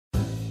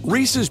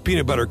Reese's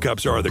peanut butter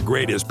cups are the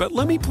greatest, but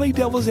let me play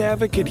devil's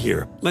advocate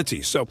here. Let's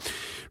see. So,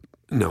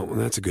 no,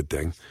 that's a good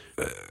thing.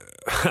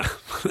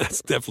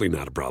 That's definitely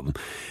not a problem.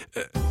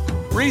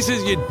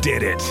 Reese's, you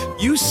did it.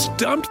 You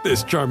stumped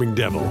this charming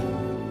devil.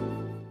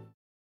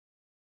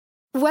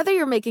 Whether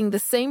you're making the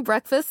same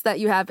breakfast that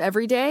you have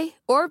every day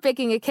or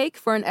baking a cake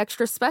for an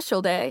extra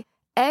special day,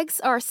 eggs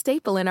are a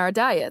staple in our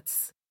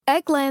diets.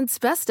 Eggland's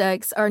best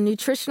eggs are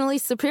nutritionally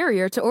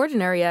superior to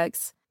ordinary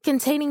eggs,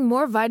 containing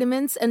more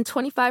vitamins and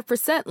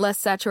 25% less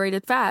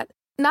saturated fat.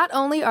 Not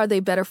only are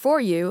they better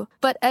for you,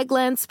 but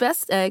Eggland's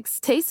best eggs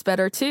taste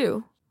better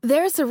too.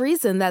 There's a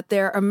reason that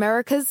they're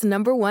America's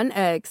 #1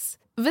 eggs.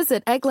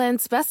 Visit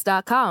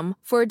egglandsbest.com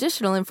for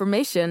additional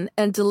information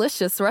and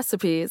delicious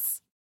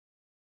recipes.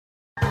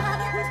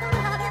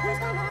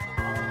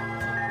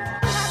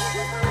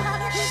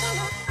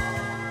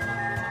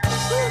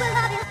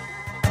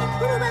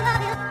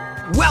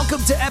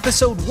 Welcome to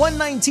episode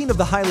 119 of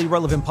the Highly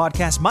Relevant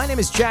Podcast. My name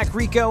is Jack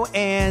Rico,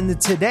 and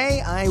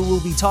today I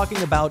will be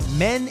talking about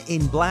Men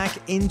in Black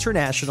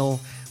International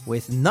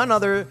with none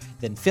other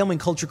than film and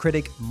culture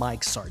critic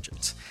Mike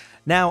Sargent.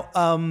 Now,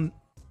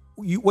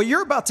 what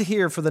you're about to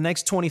hear for the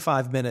next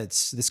 25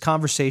 minutes, this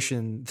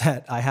conversation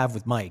that I have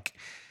with Mike,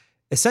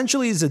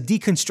 essentially is a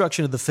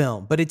deconstruction of the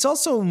film, but it's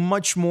also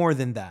much more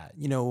than that.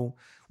 You know,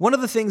 one of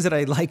the things that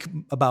I like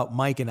about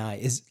Mike and I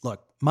is,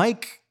 look,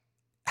 Mike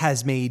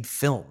has made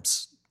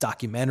films,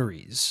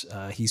 documentaries.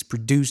 He's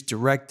produced,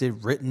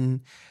 directed,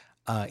 written.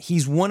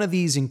 He's one of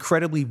these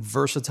incredibly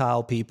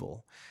versatile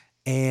people.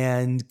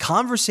 And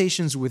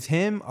conversations with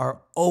him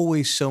are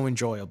always so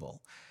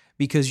enjoyable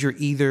because you're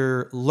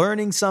either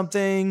learning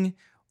something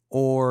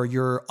or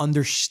you're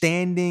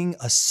understanding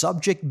a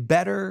subject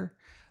better.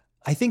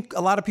 I think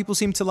a lot of people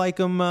seem to like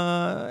him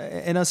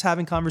and us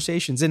having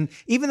conversations. And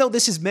even though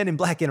this is Men in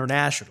Black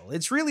International,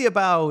 it's really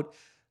about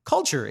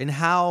culture and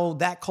how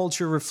that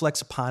culture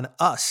reflects upon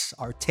us,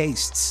 our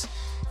tastes,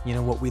 you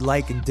know, what we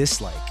like and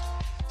dislike.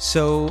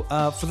 So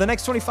for the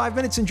next 25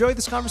 minutes, enjoy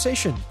this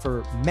conversation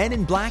for Men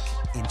in Black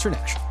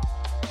International.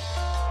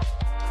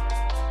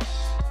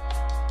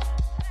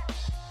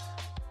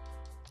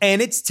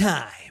 And it's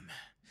time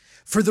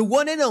for the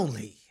one and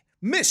only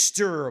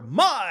Mr.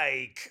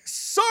 Mike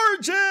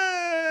Sargent.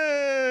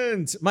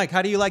 Mike,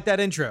 how do you like that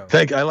intro?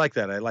 I like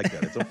that.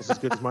 It's almost as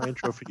good as my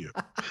intro for you.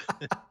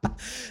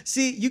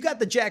 See, you got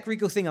the Jack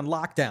Rico thing on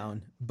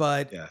lockdown,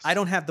 but yes. I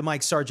don't have the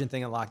Mike Sargent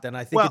thing on lockdown.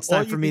 I think it's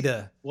time for me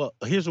to... Well,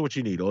 here's what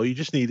you need. All you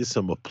just need is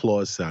some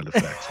applause sound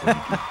effects.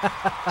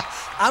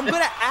 I'm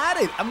going to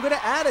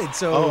add it.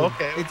 So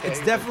okay. It's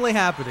definitely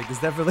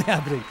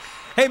happening.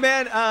 Hey,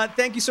 man,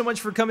 thank you so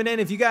much for coming in.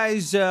 If you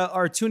guys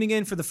are tuning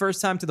in for the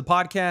first time to the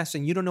podcast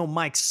and you don't know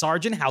Mike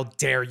Sargent, how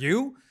dare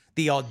you?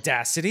 The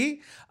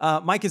audacity.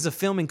 Mike is a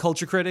film and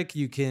culture critic.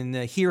 You can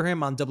hear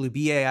him on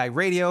WBAI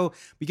radio.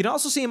 You can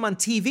also see him on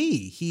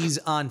TV. He's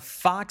on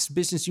Fox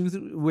Business News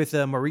with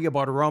Maria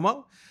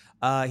Bartiromo.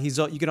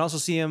 You can also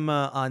see him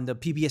on the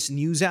PBS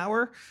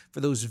NewsHour for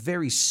those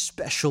very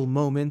special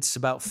moments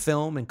about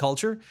film and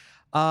culture.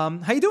 How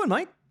you doing,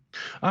 Mike?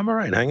 I'm all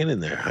right. Hanging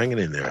in there.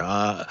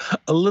 A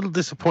little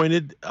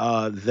disappointed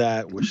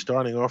that we're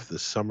starting off the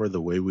summer the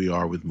way we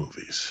are with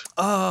movies.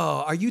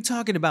 Oh, are you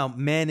talking about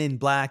Men in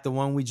Black, the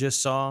one we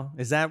just saw?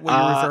 Is that what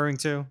you're referring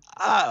to?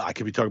 I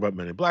could be talking about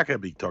Men in Black. I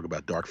could be talking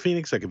about Dark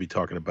Phoenix. I could be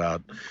talking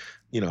about,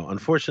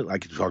 unfortunately, I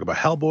could talk about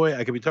Hellboy.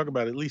 I could be talking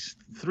about at least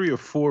 3 or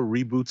 4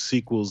 reboot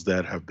sequels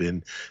that have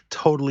been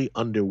totally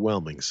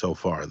underwhelming so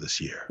far this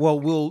year. Well,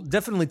 we'll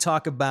definitely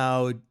talk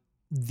about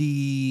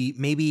the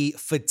maybe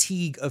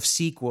fatigue of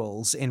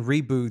sequels and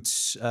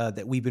reboots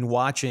that we've been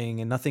watching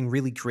and nothing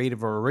really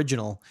creative or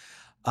original.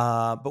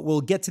 But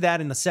we'll get to that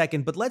in a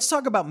second. But let's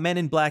talk about Men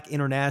in Black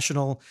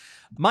International.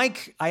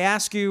 Mike, I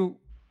ask you,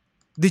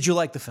 did you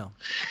like the film?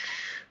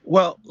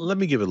 Well, let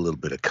me give it a little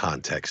bit of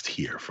context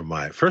here.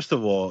 First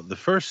of all, the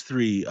first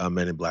 3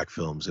 Men in Black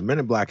films, and Men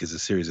in Black is a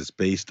series that's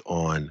based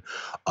on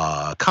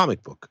a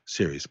comic book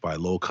series by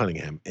Lowell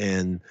Cunningham.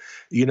 And,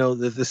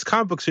 this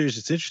comic book series,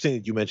 it's interesting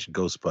that you mentioned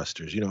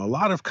Ghostbusters. A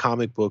lot of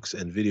comic books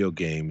and video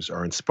games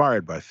are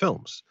inspired by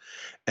films.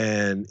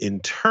 And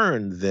in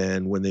turn,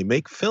 then, when they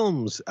make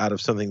films out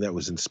of something that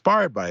was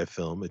inspired by a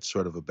film, it's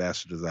sort of a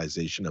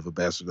bastardization of a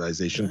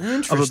bastardization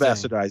of a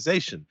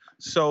bastardization.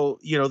 So,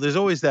 there's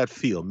always that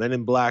feel. Men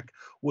in Black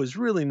was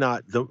really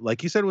not,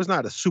 like you said, it was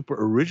not a super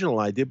original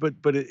idea,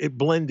 but it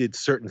blended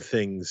certain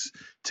things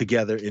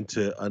together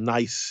into a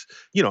nice,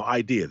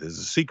 idea. There's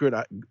a secret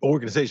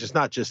organization. It's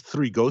not just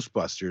 3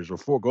 Ghostbusters or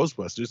 4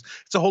 Ghostbusters.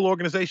 It's a whole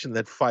organization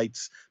that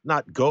fights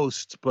not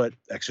ghosts, but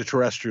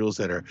extraterrestrials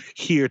that are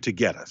here to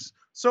get us.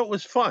 So it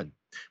was fun.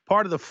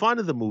 Part of the fun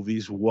of the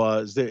movies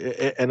was,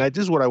 and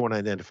this is what I want to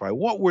identify.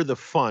 What were the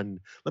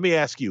fun? Let me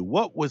ask you,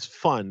 what was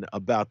fun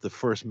about the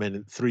first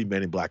 3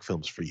 Men in Black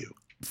films for you?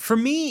 For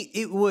me,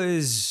 it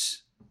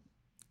was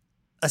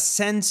a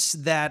sense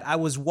that I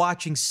was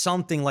watching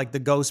something like the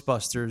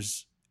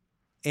Ghostbusters,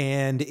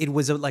 and it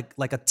was like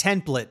a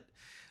template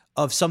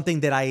of something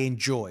that I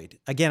enjoyed.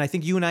 Again, I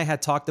think you and I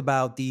had talked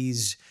about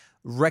these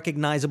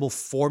recognizable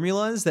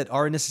formulas that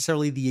aren't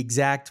necessarily the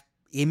exact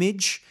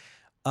image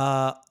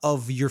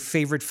of your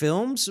favorite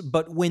films,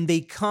 but when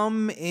they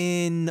come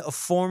in a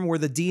form where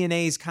the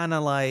DNA is kind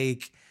of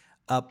like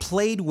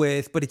played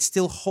with, but it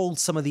still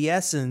holds some of the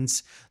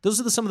essence, those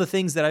are some of the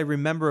things that I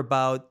remember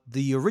about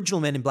the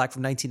original Men in Black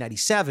from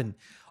 1997.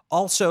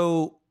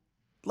 Also,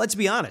 let's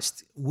be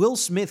honest, Will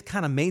Smith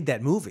kind of made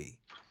that movie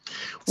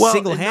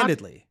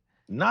single-handedly.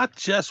 Not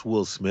just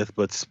Will Smith,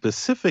 but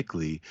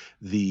specifically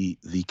the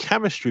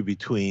chemistry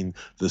between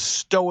the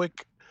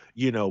stoic,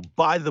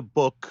 by the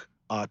book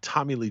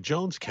Tommy Lee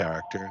Jones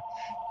character.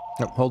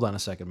 Oh, hold on a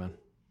second, man.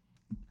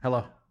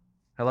 Hello.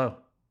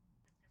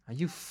 Are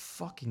you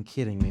fucking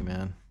kidding me,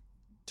 man?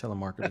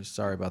 Telemarketers.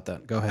 Sorry about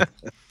that. Go ahead.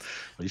 Well,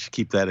 you should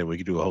keep that in. We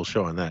could do a whole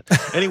show on that.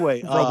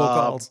 Anyway,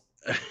 robocalls.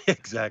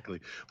 Exactly.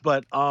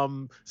 But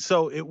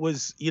so it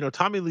was,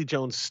 Tommy Lee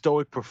Jones'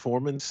 stoic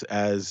performance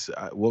as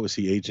what was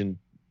he, Agent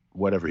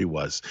whatever he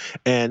was,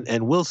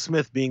 and Will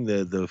Smith being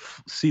the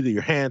seat of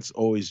your hands,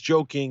 always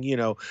joking.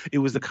 It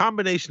was the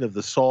combination of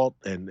the salt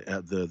and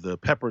the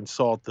pepper and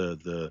salt,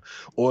 the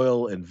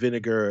oil and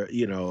vinegar.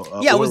 It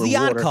was the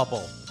odd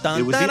couple.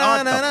 It was the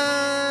odd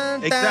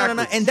couple.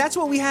 Exactly. And that's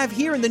what we have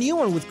here in the new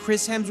one with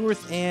Chris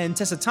Hemsworth and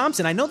Tessa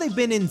Thompson. I know they've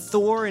been in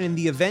Thor and in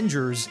the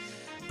Avengers,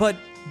 but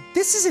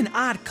this is an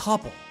odd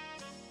couple.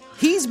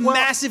 He's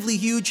massively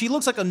huge. He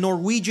looks like a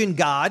Norwegian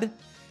god.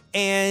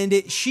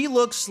 And she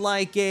looks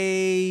like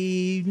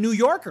a New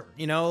Yorker,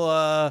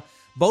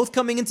 both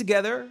coming in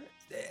together.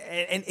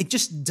 And it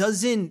just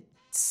doesn't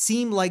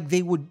seem like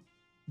they would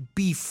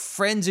be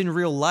friends in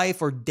real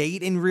life or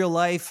date in real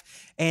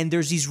life. And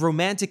there's these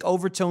romantic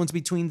overtones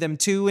between them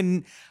too.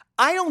 And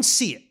I don't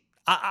see it.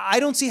 I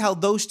don't see how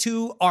those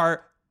two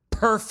are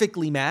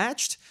perfectly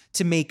matched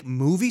to make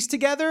movies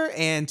together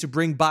and to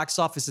bring box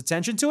office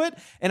attention to it.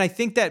 And I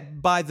think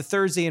that by the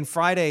Thursday and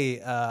Friday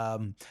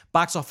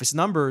box office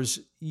numbers,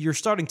 you're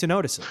starting to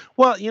notice it.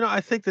 Well, I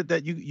think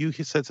that you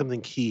said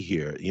something key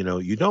here.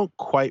 You don't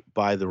quite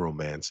buy the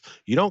romance.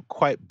 You don't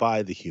quite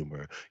buy the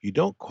humor. You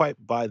don't quite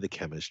buy the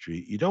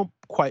chemistry. You don't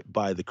quite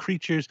buy the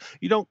creatures.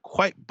 You don't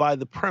quite buy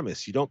the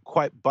premise. You don't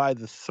quite buy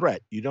the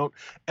threat.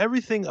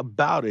 Everything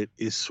about it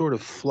is sort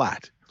of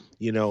flat.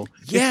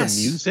 Yes.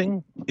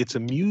 It's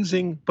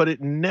amusing, but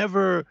it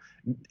never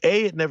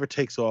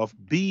takes off.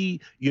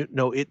 B,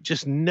 it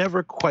just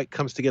never quite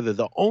comes together.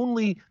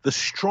 The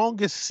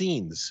strongest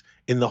scenes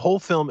in the whole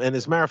film, and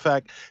as a matter of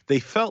fact, they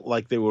felt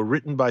like they were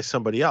written by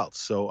somebody else.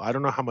 So I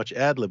don't know how much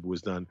ad lib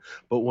was done,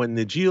 but when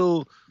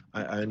Nigel,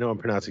 I know I'm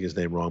pronouncing his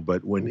name wrong,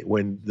 but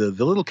when the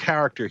little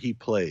character he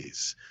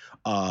plays,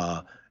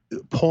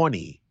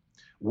 Pawnee,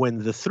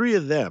 when the three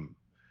of them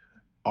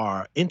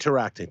are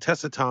interacting,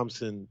 Tessa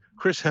Thompson,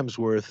 Chris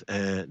Hemsworth,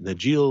 and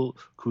Nigel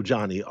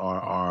Kujani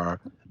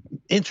are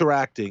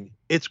interacting.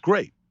 It's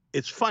great.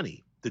 It's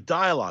funny. The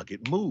dialogue,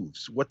 it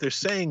moves. What they're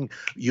saying,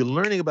 you're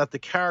learning about the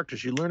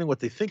characters. You're learning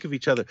what they think of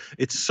each other.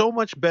 It's so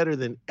much better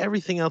than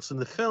everything else in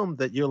the film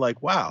that you're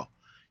like, wow.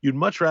 You'd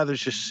much rather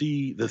just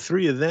see the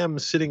three of them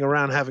sitting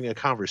around having a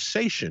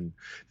conversation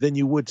than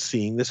you would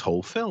seeing this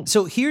whole film.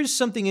 So here's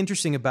something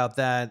interesting about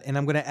that, and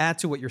I'm going to add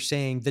to what you're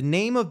saying. The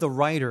name of the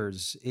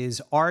writers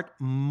is Art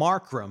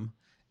Markram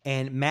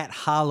and Matt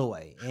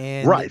Holloway.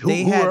 And right,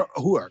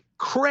 who are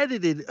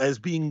credited as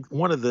being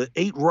one of the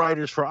 8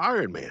 writers for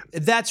Iron Man.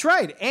 That's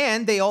right.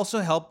 And they also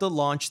helped to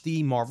launch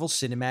the Marvel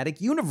Cinematic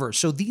Universe.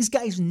 So these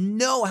guys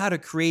know how to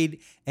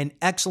create an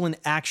excellent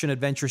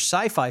action-adventure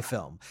sci-fi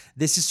film.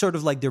 This is sort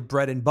of like their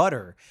bread and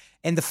butter.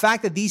 And the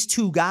fact that these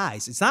two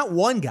guys, it's not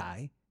one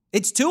guy,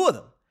 it's 2 of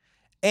them.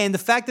 And the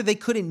fact that they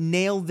couldn't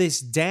nail this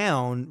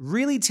down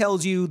really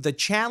tells you the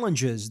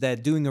challenges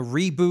that doing a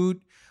reboot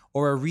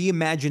or a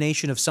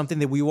reimagination of something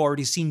that we've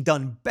already seen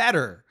done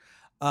better,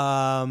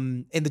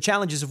 and the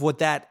challenges of what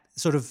that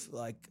sort of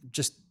like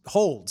just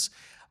holds.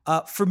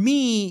 For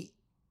me,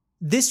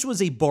 this was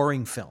a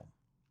boring film.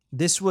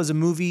 This was a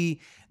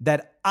movie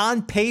that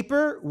on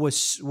paper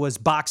was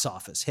box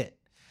office hit,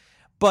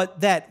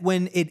 but that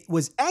when it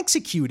was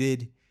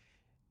executed,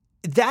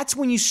 that's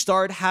when you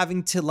start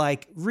having to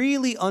like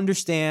really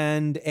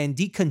understand and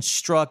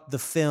deconstruct the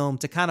film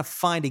to kind of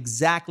find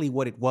exactly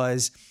what it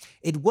was.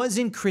 It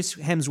wasn't Chris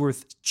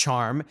Hemsworth's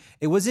charm.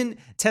 It wasn't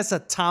Tessa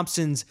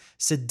Thompson's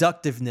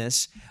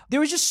seductiveness. There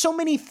were just so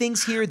many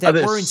things here that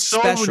weren't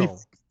special.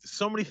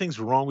 So many things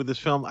wrong with this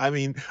film. I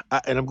mean,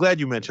 and I'm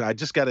glad you mentioned, I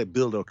just got to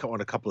build on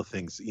a couple of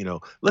things.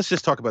 Let's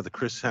just talk about the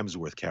Chris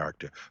Hemsworth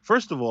character.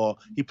 First of all,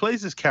 he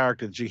plays this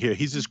character that you hear.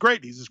 He's this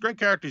great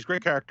character. He's a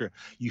great character.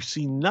 You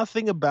see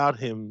nothing about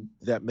him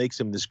that makes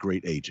him this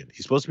great agent.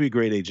 He's supposed to be a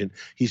great agent.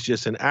 He's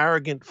just an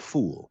arrogant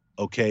fool,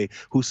 okay,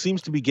 who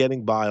seems to be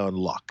getting by on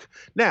luck.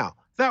 Now,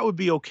 that would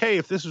be okay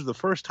if this was the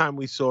first time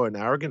we saw an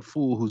arrogant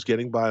fool who's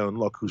getting by on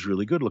luck, who's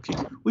really good looking.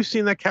 We've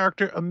seen that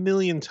character a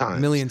million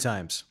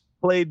times.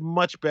 played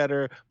much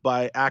better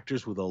by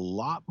actors with a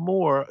lot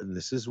more, and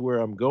this is where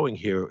I'm going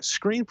here,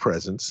 screen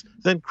presence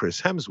than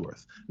Chris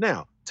Hemsworth.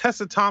 Now,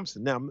 Tessa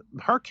Thompson. Now,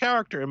 her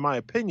character, in my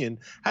opinion,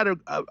 had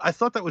I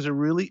thought that was a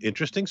really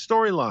interesting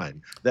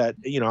storyline. That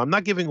I'm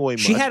not giving away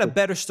much. She had a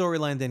better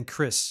storyline than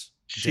Chris.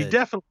 She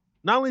definitely.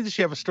 Not only did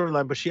she have a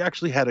storyline, but she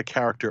actually had a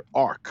character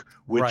arc,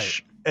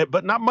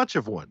 but not much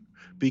of one.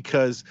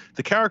 Because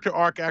the character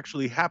arc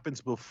actually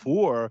happens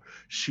before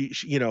she,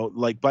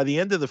 like by the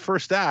end of the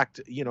first act,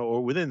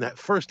 or within that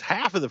first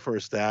half of the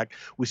first act,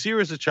 we see her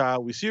as a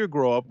child, we see her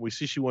grow up, we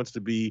see she wants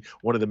to be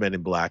one of the Men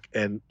in Black,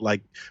 and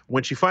like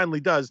when she finally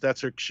does,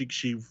 that's her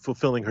she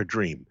fulfilling her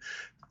dream.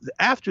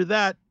 After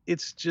that,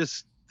 it's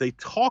just they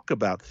talk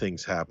about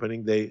things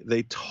happening.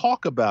 They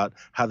talk about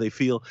how they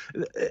feel,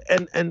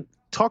 and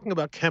talking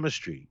about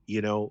chemistry.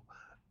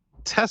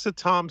 Tessa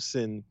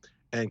Thompson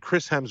and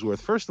Chris Hemsworth,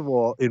 first of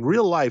all, in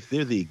real life,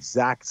 they're the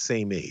exact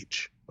same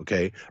age,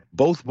 okay?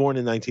 Both born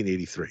in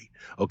 1983,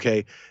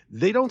 okay?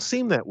 They don't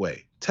seem that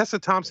way. Tessa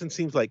Thompson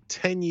seems like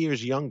 10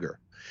 years younger.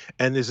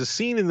 And there's a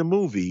scene in the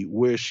movie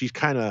where she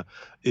kind of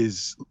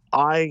is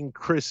eyeing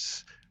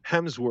Chris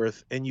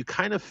Hemsworth, and you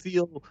kind of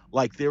feel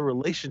like their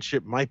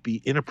relationship might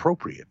be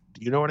inappropriate.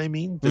 You know what I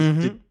mean?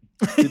 Did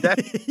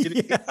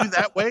it get you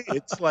that way?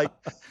 It's like,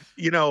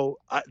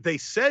 they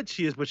said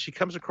she is, but she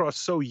comes across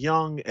so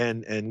young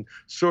and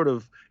sort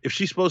of, if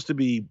she's supposed to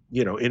be,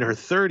 in her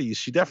 30s,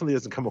 she definitely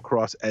doesn't come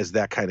across as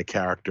that kind of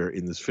character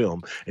in this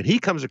film. And he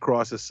comes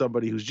across as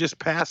somebody who's just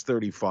past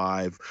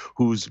 35,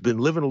 who's been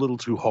living a little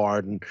too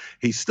hard, and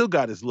he's still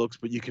got his looks,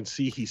 but you can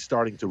see he's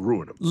starting to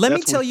ruin them. Let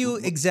me tell you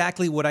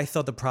exactly what I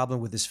thought the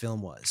problem with this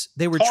film was.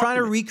 They were trying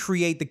to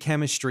recreate the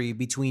chemistry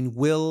between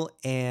Will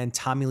and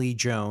Tommy Lee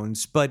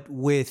Jones, but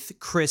with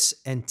Chris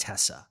and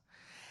Tessa.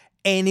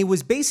 And it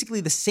was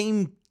basically the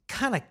same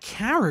kind of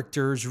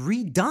characters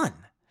redone.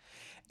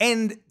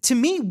 And to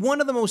me,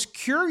 one of the most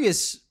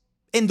curious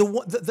and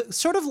the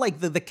sort of like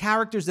the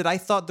characters that I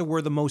thought that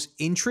were the most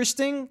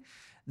interesting,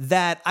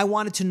 that I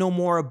wanted to know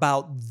more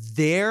about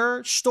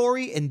their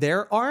story and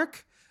their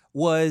arc,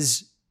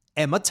 was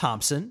Emma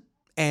Thompson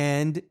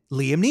and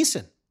Liam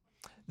Neeson.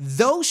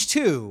 Those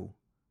two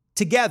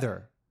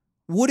together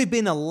would have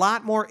been a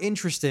lot more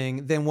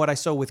interesting than what I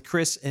saw with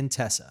Chris and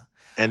Tessa.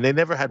 And they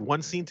never had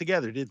one scene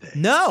together, did they?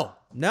 No,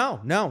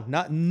 not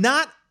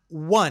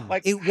one.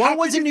 Like, one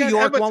was in New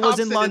York, one was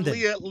in London.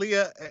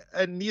 Leah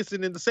and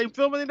Neeson in the same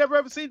film, and they never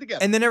have a scene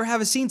together. And they never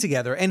have a scene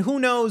together. And who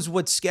knows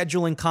what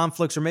scheduling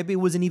conflicts, or maybe it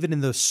wasn't even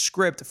in the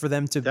script for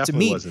them to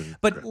meet.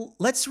 But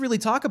let's really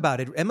talk about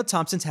it. Emma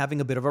Thompson's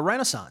having a bit of a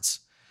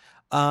renaissance.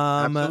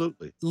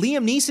 Absolutely.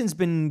 Liam Neeson's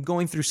been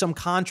going through some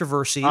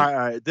controversy. All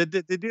right. The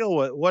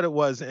deal, what it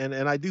was, and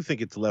I do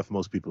think it's left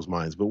most people's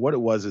minds, but what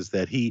it was is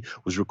that he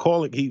was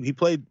recalling, he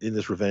played in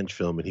this revenge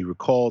film, and he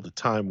recalled a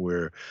time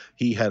where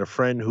he had a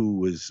friend who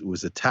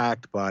was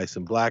attacked by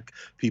some black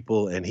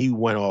people, and he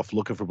went off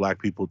looking for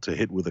black people to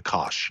hit with a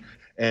kosh.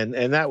 And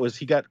that was,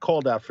 he got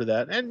called out for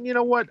that. And you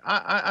know what?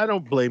 I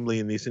don't blame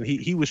Liam Neeson.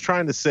 He was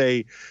trying to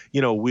say,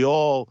 we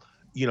all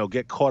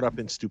get caught up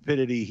in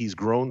stupidity. He's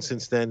grown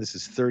since then. This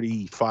is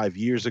 35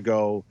 years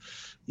ago.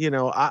 It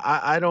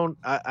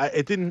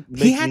didn't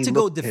make He had me to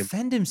go look at him.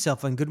 defend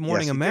himself on Good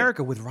Morning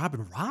America with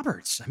Robin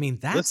Roberts. I mean,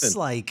 that's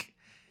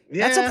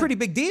that's a pretty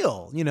big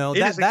deal.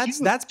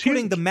 That's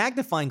putting the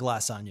magnifying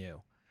glass on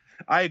you.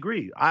 I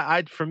agree.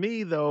 For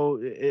me though,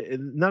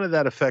 none of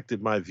that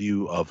affected my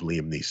view of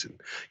Liam Neeson.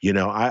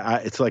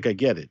 It's like, I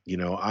get it.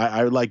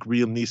 I like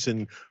Liam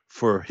Neeson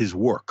for his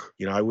work.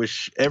 I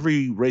wish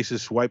every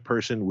racist white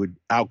person would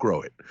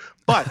outgrow it.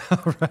 But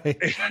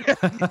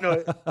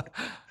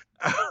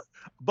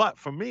but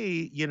for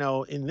me,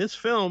 in this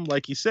film,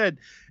 like you said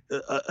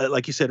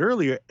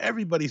earlier,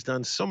 everybody's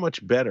done so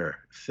much better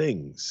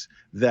things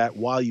that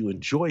while you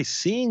enjoy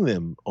seeing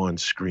them on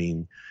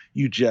screen,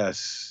 you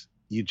just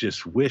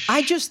wish.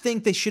 I just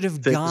think they should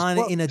have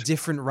gone in a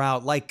different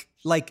route. Like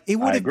it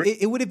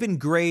would have been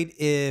great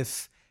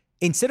if,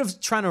 instead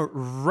of trying to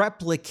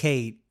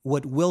replicate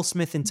what Will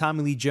Smith and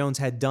Tommy Lee Jones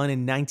had done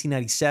in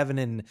 1997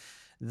 and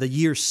the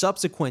years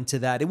subsequent to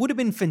that, it would have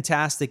been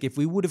fantastic if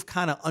we would have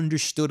kind of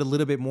understood a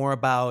little bit more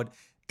about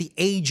the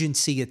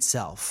agency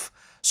itself.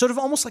 Sort of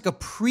almost like a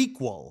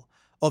prequel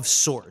of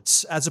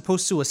sorts, as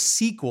opposed to a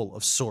sequel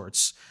of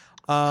sorts,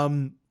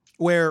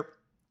 where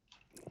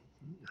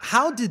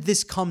how did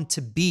this come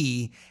to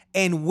be?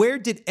 And where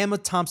did Emma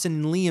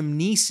Thompson and Liam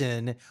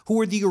Neeson, who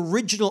were the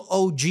original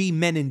OG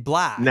Men in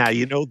Black? Now,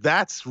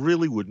 that's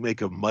really would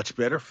make a much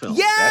better film.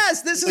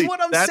 Yes, this is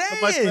what I'm saying.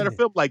 That's a much better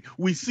film. Like,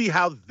 we see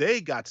how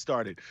they got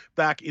started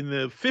back in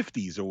the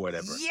 50s or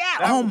whatever.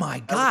 Yeah.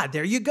 My God.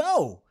 There you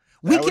go.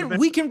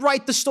 We can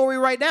write the story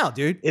right now,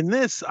 dude. In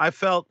this, I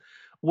felt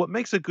what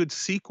makes a good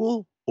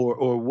sequel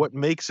or what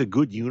makes a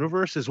good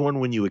universe is one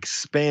when you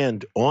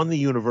expand on the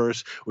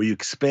universe or you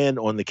expand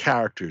on the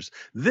characters.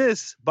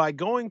 This, by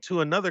going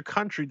to another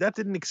country, that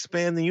didn't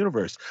expand the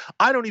universe.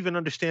 I don't even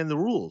understand the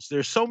rules.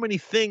 There's so many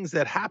things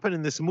that happen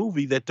in this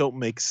movie that don't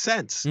make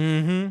sense.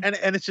 Mm-hmm.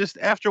 And it's just,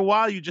 after a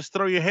while, you just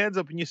throw your hands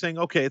up and you're saying,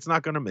 okay, it's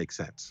not going to make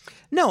sense.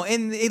 No,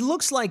 and it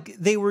looks like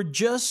they were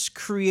just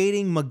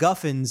creating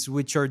MacGuffins,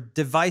 which are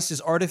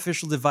devices,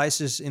 artificial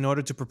devices, in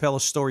order to propel a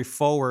story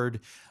forward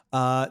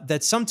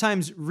that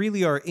sometimes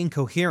really are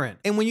incoherent.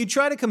 And when you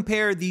try to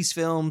compare these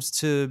films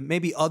to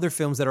maybe other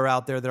films that are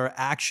out there that are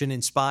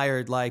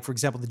action-inspired, like, for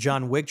example, the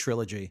John Wick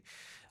trilogy,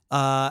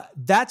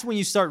 that's when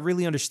you start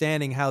really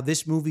understanding how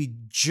this movie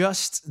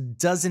just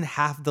doesn't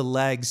have the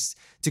legs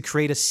to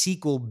create a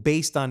sequel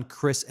based on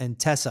Chris and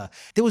Tessa.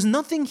 There was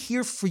nothing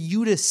here for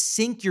you to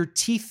sink your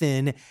teeth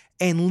in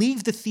and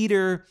leave the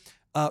theater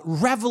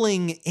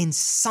reveling in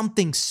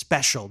something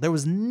special. There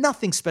was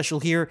nothing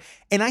special here,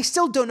 and I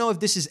still don't know if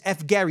this is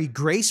F. Gary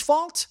Gray's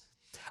fault.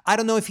 I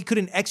don't know if he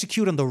couldn't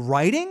execute on the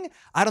writing.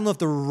 I don't know if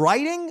the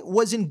writing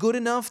wasn't good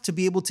enough to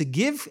be able to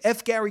give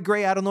F. Gary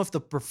Gray. I don't know if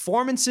the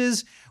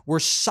performances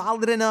were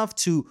solid enough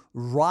to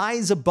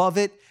rise above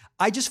it.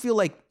 I just feel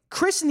like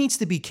Chris needs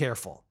to be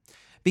careful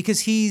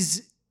because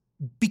he's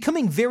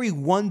becoming very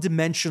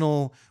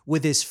one-dimensional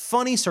with his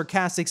funny,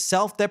 sarcastic,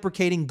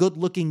 self-deprecating,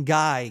 good-looking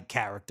guy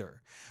character.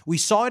 We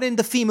saw it in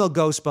the female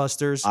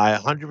Ghostbusters. I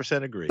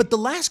 100% agree. But the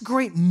last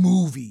great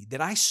movie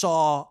that I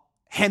saw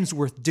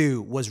Hemsworth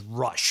do was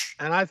Rush.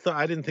 And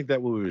I didn't think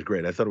that movie was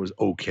great. I thought it was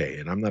okay.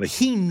 And I'm not a...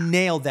 He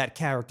nailed that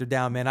character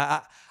down, man.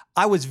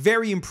 I was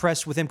very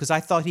impressed with him because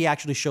I thought he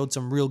actually showed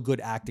some real good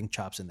acting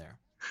chops in there.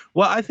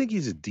 Well, I think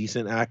he's a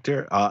decent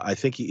actor. I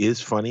think he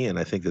is funny, and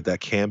I think that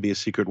can be a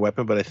secret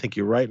weapon, but I think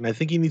you're right, and I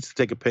think he needs to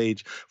take a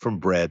page from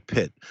Brad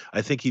Pitt.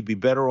 I think he'd be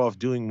better off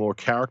doing more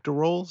character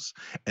roles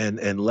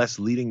and less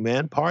leading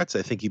man parts.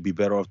 I think he'd be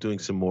better off doing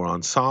some more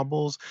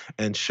ensembles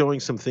and showing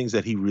some things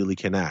that he really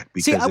can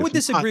act. See, I would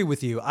disagree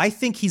with you. I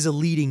think he's a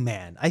leading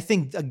man. I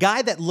think a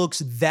guy that looks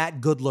that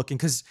good looking,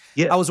 because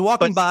I was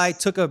walking by,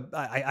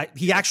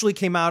 he actually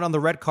came out on the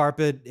red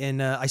carpet,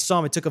 and I saw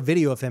him, I took a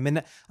video of him,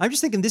 and I'm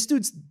just thinking this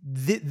dude's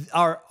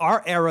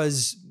our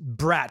era's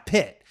Brad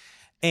Pitt.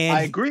 And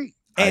I agree.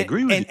 I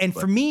agree with you. And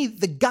for me,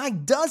 the guy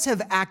does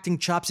have acting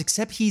chops,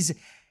 except he's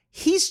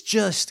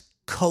just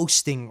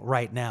coasting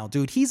right now,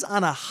 dude. He's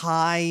on a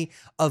high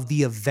of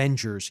the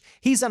Avengers.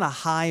 He's on a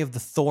high of the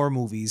Thor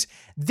movies.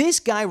 This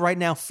guy right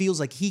now feels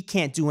like he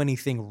can't do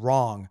anything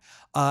wrong.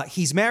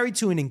 He's married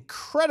to an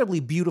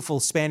incredibly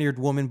beautiful Spaniard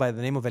woman by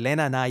the name of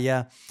Elena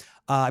Anaya.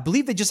 I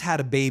believe they just had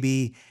a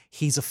baby.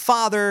 He's a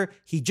father.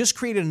 He just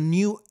created a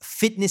new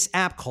fitness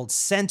app called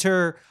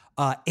Center.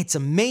 It's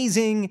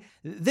amazing.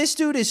 This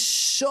dude is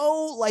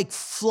so like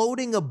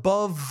floating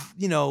above,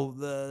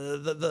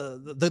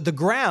 the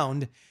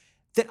ground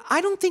that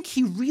I don't think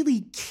he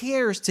really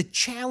cares to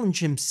challenge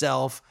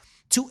himself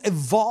to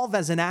evolve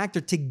as an actor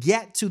to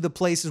get to the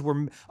places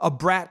where a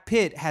Brad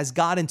Pitt has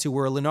gotten to,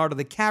 where Leonardo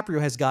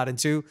DiCaprio has gotten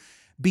to,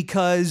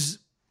 because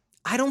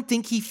I don't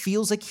think he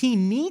feels like he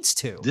needs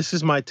to. This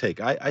is my take.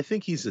 I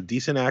think he's a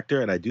decent actor,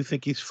 and I do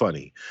think he's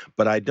funny,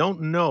 but I don't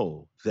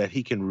know that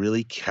he can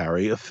really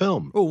carry a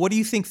film. Well, what do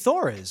you think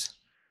Thor is?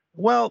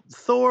 Well,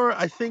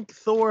 I think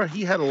Thor,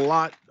 he had a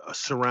lot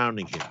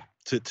surrounding him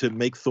to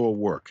make Thor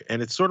work.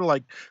 And it's sort of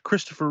like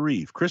Christopher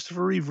Reeve.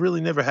 Christopher Reeve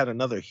really never had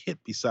another hit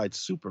besides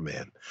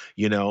Superman.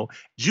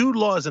 Jude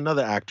Law is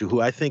another actor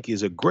who I think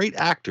is a great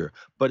actor,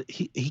 but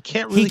he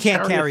can't really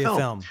carry a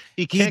film.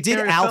 He did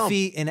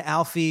Alfie, and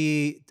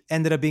Alfie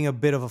ended up being a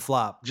bit of a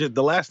flop.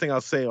 The last thing I'll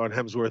say on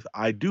Hemsworth,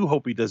 I do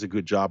hope he does a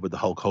good job with the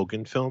Hulk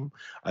Hogan film.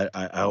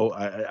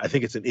 I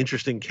think it's an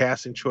interesting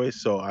casting choice,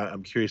 so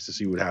I'm curious to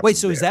see what happens. Wait,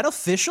 so is that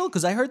official?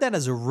 Because I heard that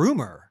as a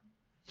rumor.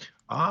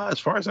 As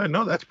far as I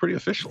know, that's pretty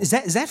official. Is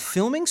that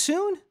filming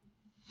soon?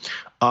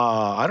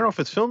 I don't know if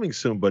it's filming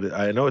soon, but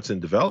I know it's in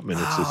development.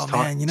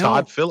 It's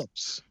Todd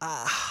Phillips.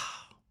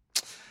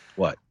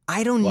 What?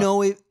 I don't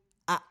know if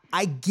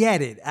I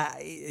get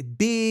it.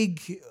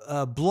 Big,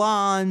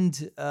 blonde.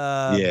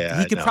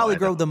 He could probably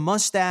grow the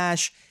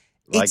mustache.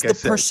 It's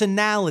the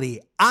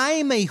personality.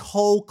 I'm a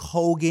Hulk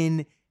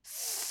Hogan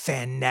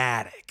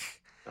fanatic.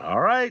 All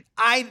right.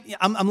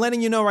 I'm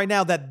letting you know right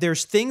now that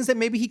there's things that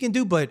maybe he can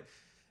do, but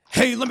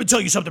hey, let me tell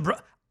you something, bro.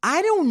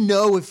 I don't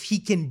know if he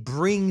can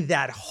bring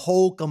that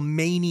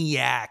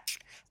Hulkamaniac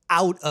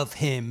out of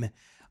him.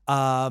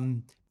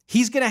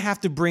 He's going to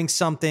have to bring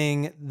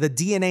something, the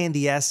DNA and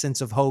the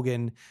essence of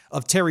Hogan,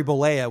 of Terry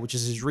Bollea, which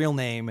is his real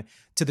name,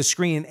 to the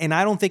screen. And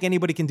I don't think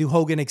anybody can do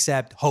Hogan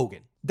except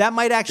Hogan. That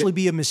might actually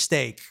be a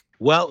mistake.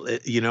 Well,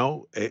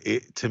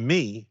 to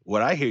me,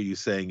 what I hear you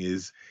saying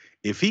is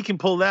if he can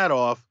pull that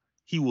off,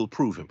 he will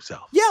prove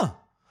himself.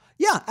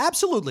 Yeah,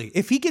 absolutely.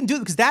 If he can do it,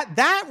 because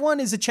that one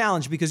is a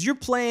challenge, because you're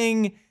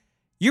playing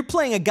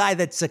a guy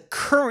that's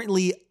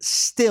currently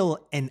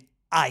still an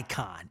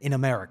icon in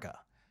America.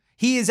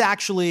 He is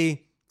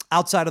actually,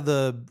 outside of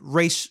the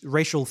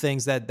racial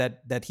things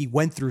that he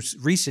went through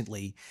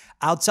recently,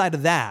 outside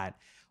of that,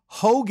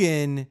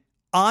 Hogan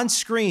on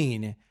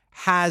screen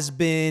has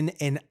been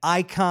an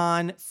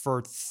icon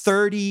for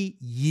 30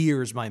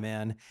 years, my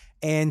man.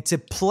 And to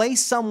play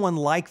someone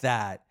like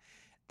that's,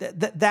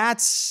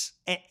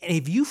 and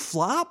if you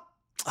flop,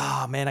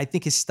 oh man, I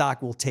think his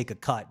stock will take a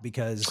cut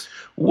because.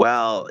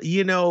 Well,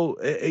 you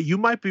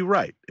might be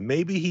right.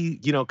 Maybe he,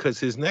 because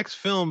his next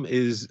film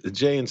is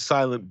Jay and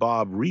Silent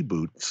Bob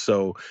reboot.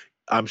 So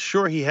I'm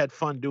sure he had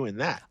fun doing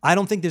that. I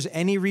don't think there's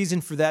any reason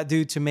for that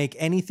dude to make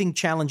anything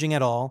challenging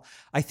at all.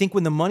 I think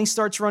when the money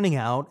starts running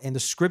out and the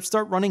scripts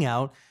start running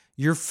out,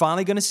 you're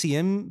finally going to see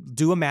him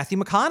do a Matthew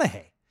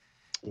McConaughey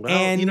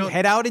and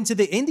head out into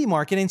the indie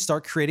market and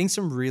start creating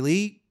some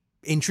really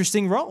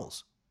interesting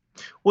roles.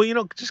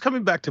 Well, just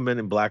coming back to Men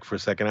in Black for a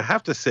second, I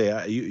have to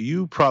say,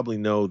 you probably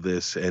know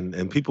this,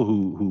 and people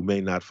who may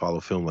not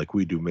follow film like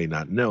we do may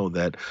not know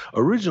that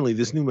originally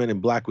this new Men in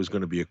Black was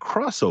going to be a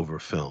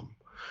crossover film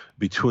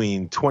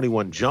between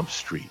 21 Jump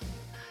Street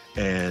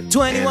and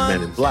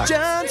Men in Black.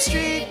 Jump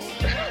Street.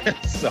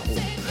 So,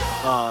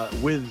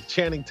 with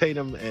Channing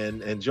Tatum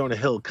and Jonah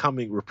Hill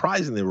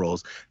reprising their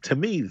roles, to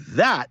me,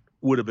 that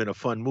would have been a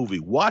fun movie.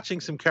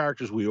 Watching some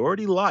characters we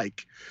already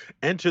like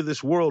enter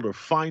this world or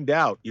find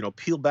out,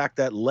 peel back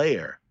that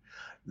layer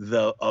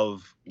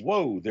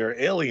they're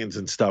aliens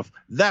and stuff.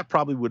 That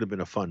probably would have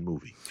been a fun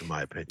movie, in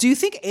my opinion. Do you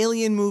think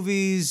alien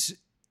movies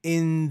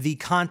in the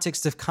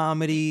context of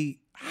comedy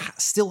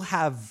still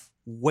have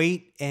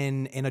weight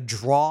and a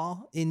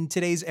draw in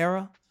today's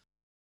era?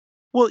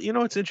 Well,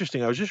 it's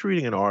interesting. I was just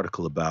reading an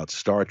article about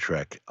Star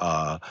Trek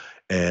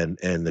and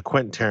the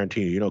Quentin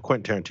Tarantino.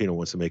 Quentin Tarantino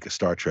wants to make a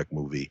Star Trek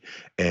movie,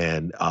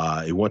 and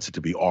he wants it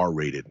to be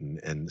R-rated.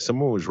 And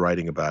someone was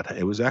writing about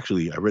it. Was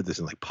actually, I read this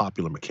in like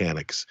Popular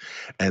Mechanics,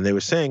 and they were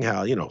saying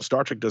how,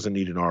 Star Trek doesn't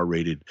need an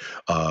R-rated,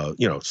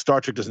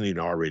 Star Trek doesn't need an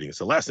R rating. It's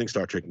the last thing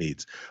Star Trek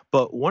needs.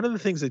 But one of the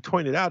things they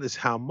pointed out is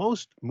how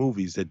most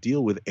movies that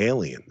deal with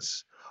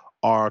aliens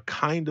are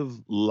kind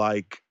of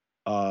like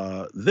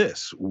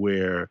this,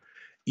 where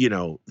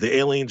the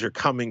aliens are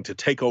coming to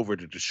take over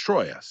to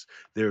destroy us.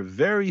 There are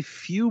very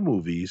few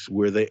movies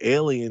where the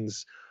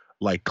aliens,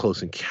 like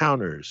Close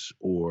Encounters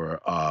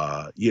or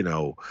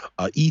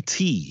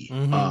E.T.,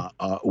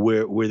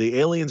 where the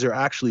aliens are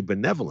actually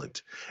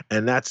benevolent,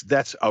 and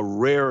that's a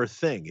rarer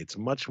thing. It's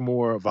much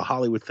more of a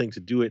Hollywood thing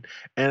to do it,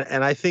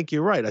 and I think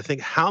you're right. I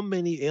think how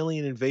many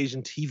alien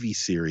invasion TV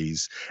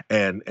series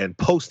and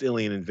post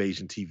alien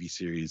invasion TV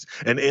series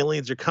and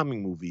aliens are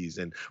coming movies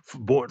and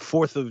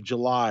 4th of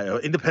July or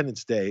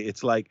Independence Day.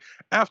 It's like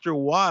after a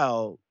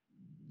while,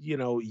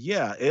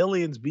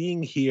 aliens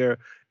being here.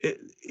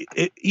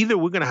 Either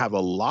we're going to have a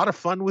lot of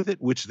fun with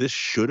it, which this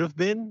should have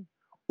been,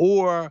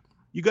 or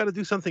you got to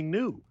do something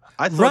new.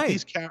 I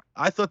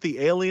thought the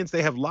aliens,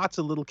 they have lots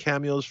of little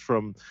cameos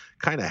from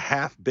kind of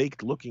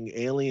half-baked looking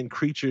alien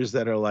creatures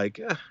that are like,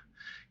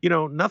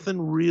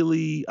 nothing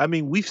really. I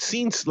mean, we've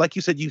seen, like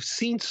you said, you've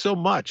seen so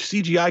much.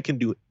 CGI can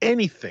do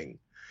anything.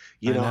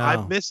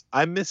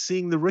 I miss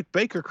seeing the Rick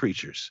Baker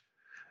creatures,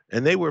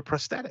 and they were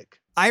prosthetic.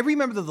 I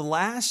remember the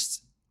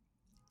last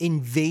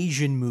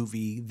invasion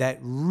movie that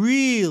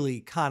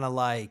really kind of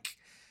like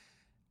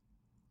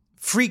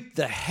freaked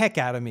the heck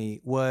out of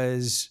me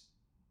was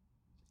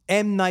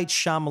M. Night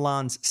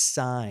Shyamalan's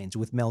Signs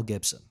with Mel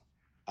Gibson.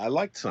 I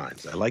liked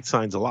Signs. I liked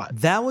Signs a lot.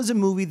 That was a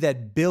movie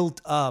that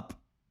built up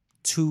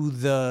to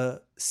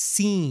the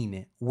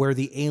scene where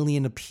the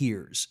alien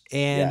appears.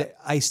 And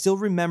I still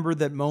remember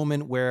that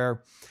moment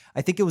where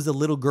I think it was the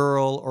little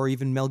girl or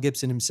even Mel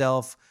Gibson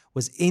himself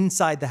was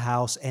inside the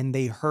house and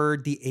they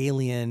heard the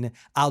alien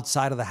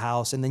outside of the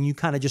house. And then you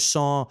kind of just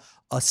saw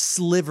a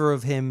sliver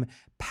of him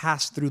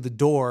pass through the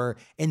door.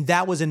 And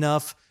that was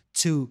enough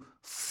to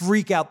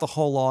freak out the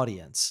whole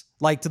audience.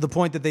 Like to the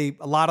point that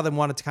a lot of them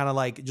wanted to kind of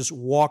like just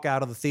walk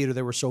out of the theater.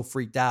 They were so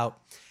freaked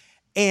out.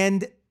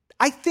 And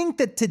I think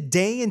that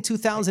today in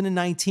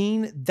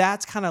 2019,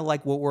 that's kind of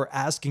like what we're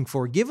asking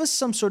for. Give us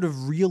some sort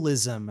of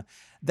realism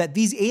that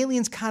these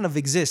aliens kind of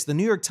exist. The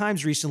New York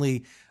Times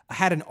recently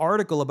had an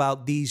article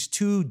about these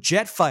 2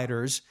 jet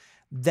fighters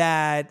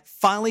that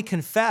finally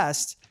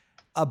confessed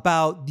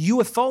about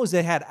UFOs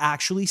they had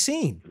actually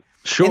seen.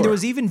 Sure. And there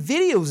was even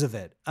videos of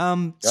it.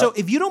 So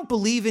if you don't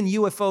believe in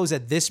UFOs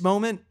at this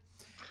moment,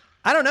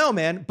 I don't know,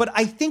 man, but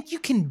I think you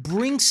can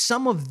bring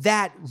some of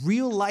that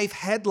real life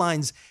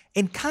headlines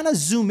and kind of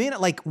zoom in.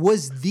 Like,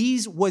 was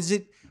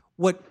it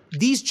what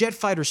these jet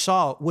fighters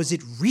saw? Was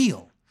it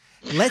real?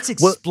 Let's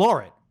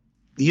explore it.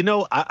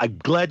 I'm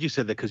glad you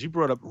said that because you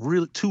brought up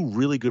 2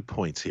 really good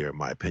points here, in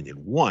my opinion.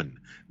 One,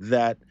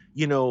 that,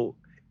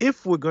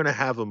 if we're going to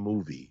have a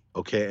movie,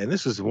 okay, and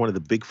this is one of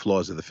the big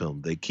flaws of the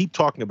film, they keep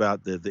talking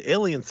about the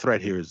alien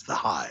threat here is the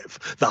hive,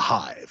 the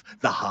hive,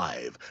 the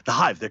hive, the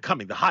hive, they're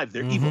coming, the hive,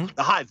 they're evil,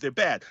 the hive, they're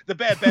bad, the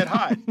bad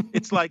hive.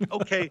 It's like,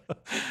 okay,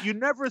 you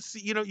never see,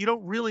 you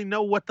don't really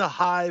know what the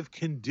hive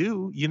can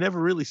do. You never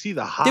really see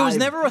the hive. There was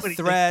never a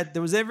threat.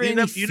 There was never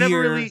any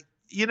fear.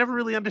 You never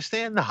really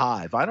understand the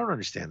hive. I don't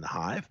understand the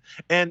hive.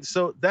 And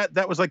so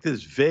that was like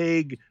this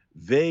vague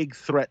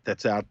threat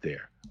that's out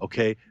there.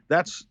 Okay.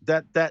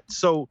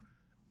 So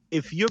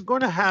if you're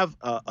going to have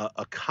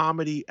a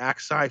comedy,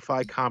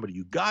 sci-fi comedy,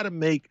 you got to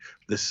make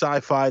the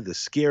sci-fi, the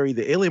scary,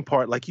 the alien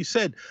part, like you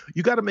said,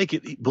 you got to make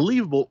it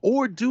believable,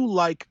 or do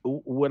like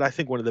what I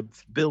think one of the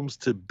films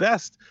to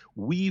best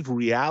weave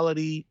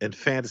reality and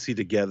fantasy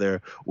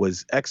together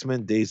was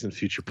X-Men: Days in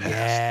Future Past.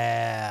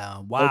 Yeah,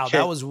 wow, Okay.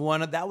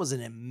 that was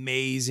an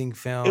amazing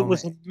film. It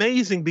was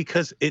amazing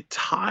because it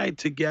tied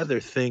together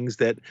things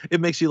that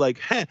it makes you like,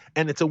 heh,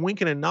 and it's a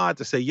wink and a nod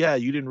to say, yeah,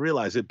 you didn't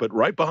realize it, but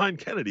right behind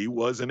Kennedy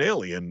was an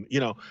alien.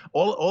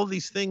 All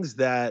these things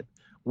that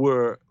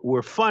were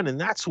fun, and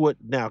that's what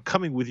now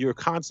coming with your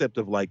concept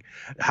of like,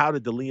 how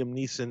did the Liam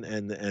Neeson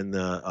and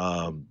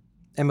the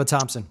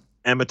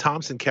Emma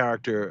Thompson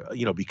character,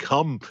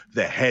 become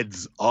the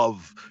heads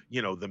of,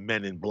 the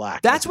Men in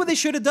Black. That's what they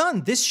should have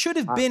done. This should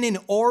have been an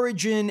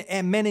origin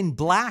and Men in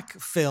Black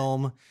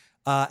film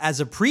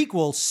as a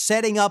prequel,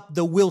 setting up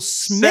the Will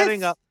Smith.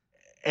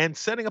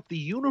 Setting up the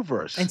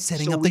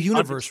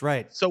universe.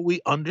 Right. So we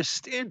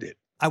understand it.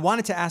 I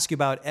wanted to ask you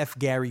about F.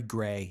 Gary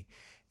Gray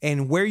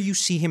and where you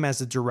see him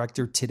as a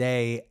director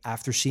today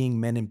after seeing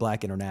Men in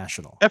Black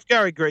International. F.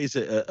 Gary Gray is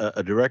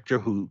a director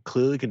who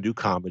clearly can do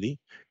comedy,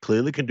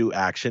 clearly can do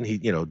action. He,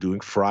 doing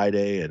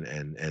Friday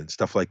and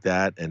stuff like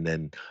that, and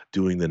then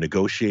doing The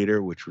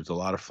Negotiator, which was a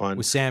lot of fun.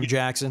 With Sam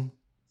Jackson.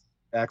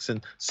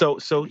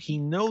 So he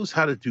knows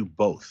how to do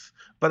both.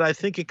 But I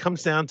think it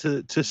comes down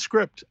to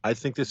script. I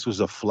think this was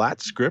a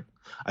flat script.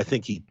 I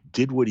think he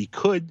did what he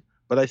could,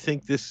 but I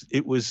think there's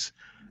a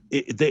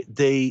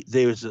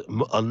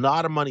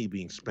lot of money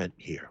being spent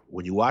here.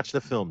 When you watch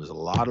the film, there's a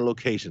lot of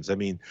locations. I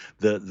mean,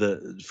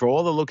 for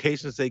all the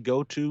locations they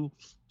go to,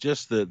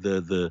 just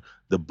the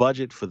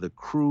budget for the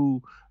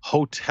crew,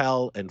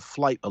 hotel, and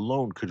flight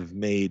alone could have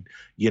made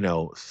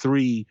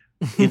 3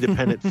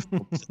 independent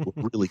films that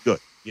were really good.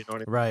 You know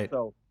what I mean? Right.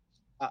 So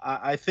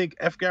I think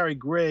F. Gary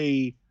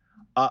Gray.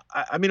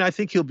 I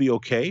think he'll be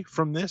okay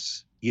from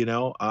this.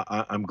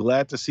 I'm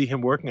glad to see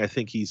him working. I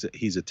think he's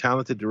a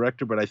talented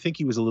director, but I think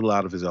he was a little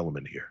out of his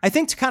element here. I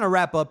think to kind of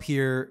wrap up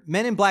here,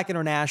 Men in Black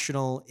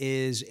International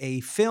is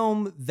a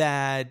film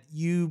that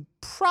you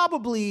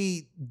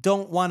probably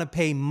don't want to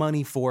pay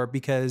money for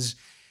because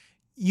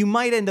you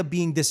might end up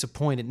being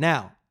disappointed.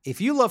 Now,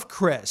 if you love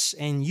Chris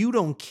and you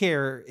don't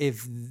care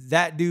if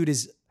that dude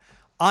is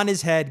on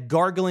his head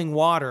gargling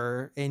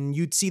water and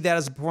you'd see that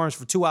as a performance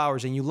for 2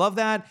 hours and you love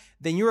that,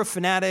 then you're a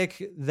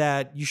fanatic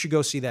that you should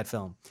go see that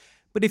film.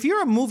 But if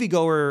you're a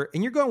moviegoer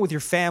and you're going with your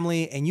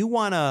family and you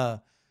want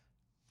to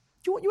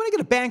get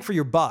a bang for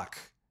your buck,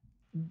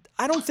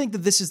 I don't think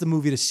that this is the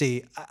movie to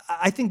see.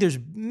 I think there's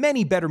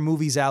many better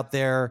movies out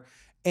there,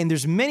 and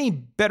there's many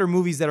better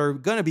movies that are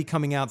going to be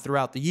coming out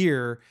throughout the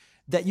year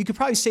that you could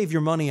probably save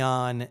your money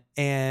on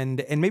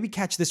and maybe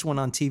catch this one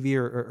on TV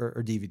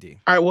or DVD.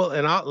 All right, well,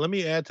 and let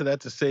me add to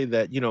that to say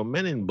that,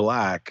 Men in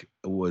Black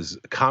was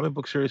a comic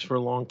book series for a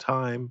long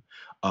time.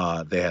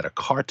 They had a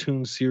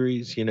cartoon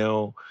series,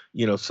 so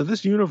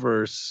this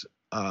universe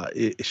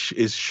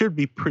should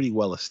be pretty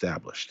well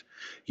established.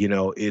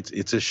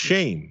 It's a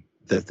shame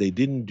that they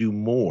didn't do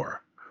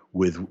more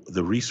with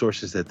the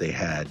resources that they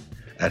had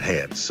at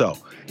hand. So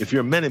if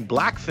you're a Men in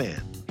Black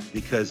fan,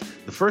 because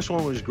the first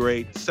one was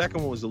great, the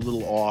second one was a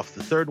little off,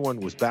 the third one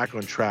was back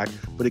on track,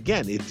 but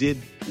again, it did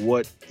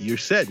what you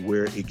said,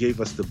 where it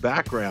gave us the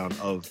background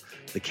of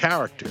the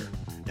character,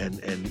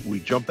 and we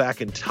jump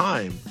back in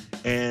time,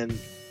 and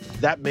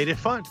that made it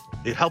fun.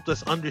 It helped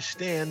us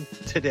understand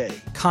today.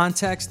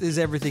 Context is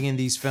everything in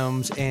these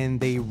films, and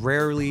they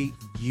rarely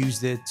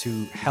used it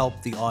to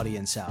help the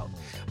audience out.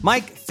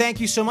 Mike, thank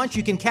you so much.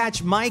 You can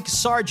catch Mike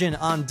Sargent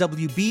on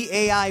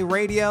WBAI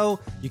Radio.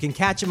 You can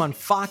catch him on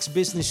Fox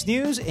Business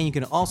News, and you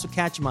can also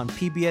catch him on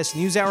PBS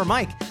NewsHour.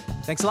 Mike,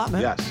 thanks a lot,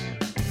 man. Yes,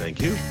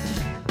 thank you.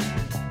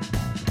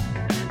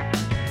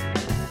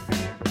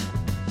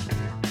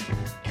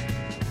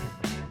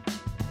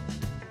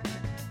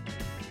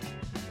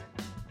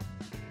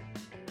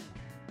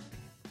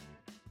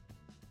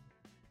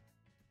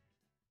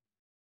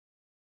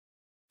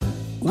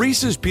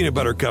 Reese's peanut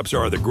butter cups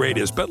are the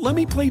greatest, but let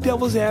me play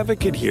devil's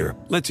advocate here.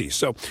 Let's see.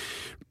 So,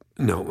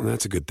 no,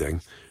 that's a good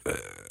thing.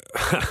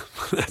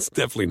 That's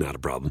definitely not a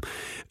problem.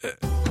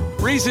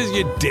 Reese's,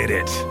 you did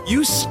it.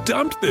 You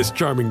stumped this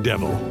charming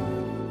devil.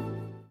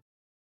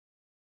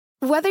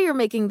 Whether you're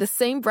making the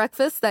same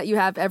breakfast that you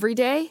have every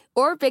day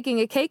or baking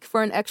a cake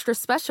for an extra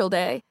special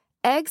day,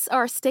 eggs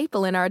are a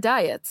staple in our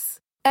diets.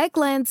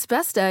 Eggland's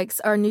best eggs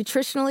are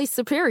nutritionally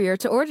superior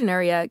to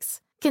ordinary eggs,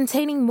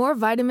 containing more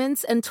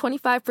vitamins and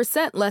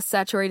 25% less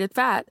saturated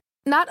fat.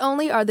 Not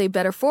only are they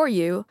better for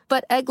you,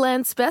 but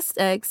Eggland's best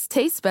eggs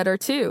taste better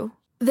too.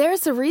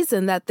 There's a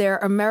reason that they're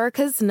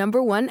America's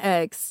 #1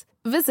 eggs.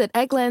 Visit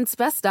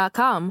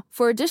egglandsbest.com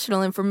for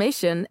additional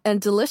information and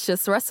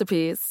delicious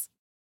recipes.